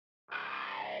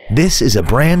This is a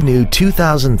brand new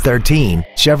 2013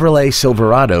 Chevrolet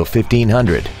Silverado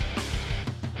 1500.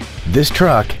 This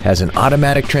truck has an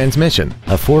automatic transmission,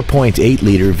 a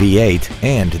 4.8-liter V8,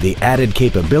 and the added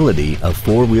capability of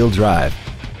four-wheel drive.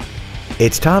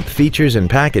 Its top features and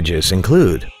packages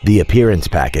include the appearance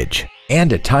package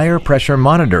and a tire pressure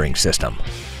monitoring system.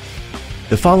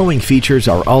 The following features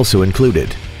are also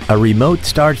included: a remote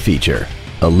start feature,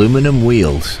 aluminum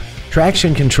wheels,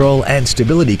 traction control and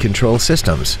stability control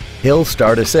systems, hill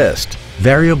start assist,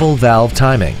 variable valve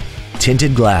timing,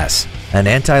 tinted glass, an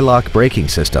anti-lock braking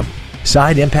system,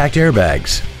 side impact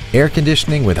airbags, air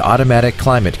conditioning with automatic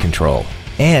climate control,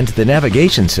 and the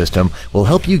navigation system will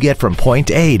help you get from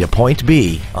point A to point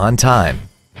B on time.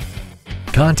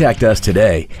 Contact us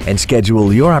today and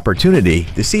schedule your opportunity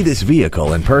to see this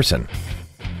vehicle in person.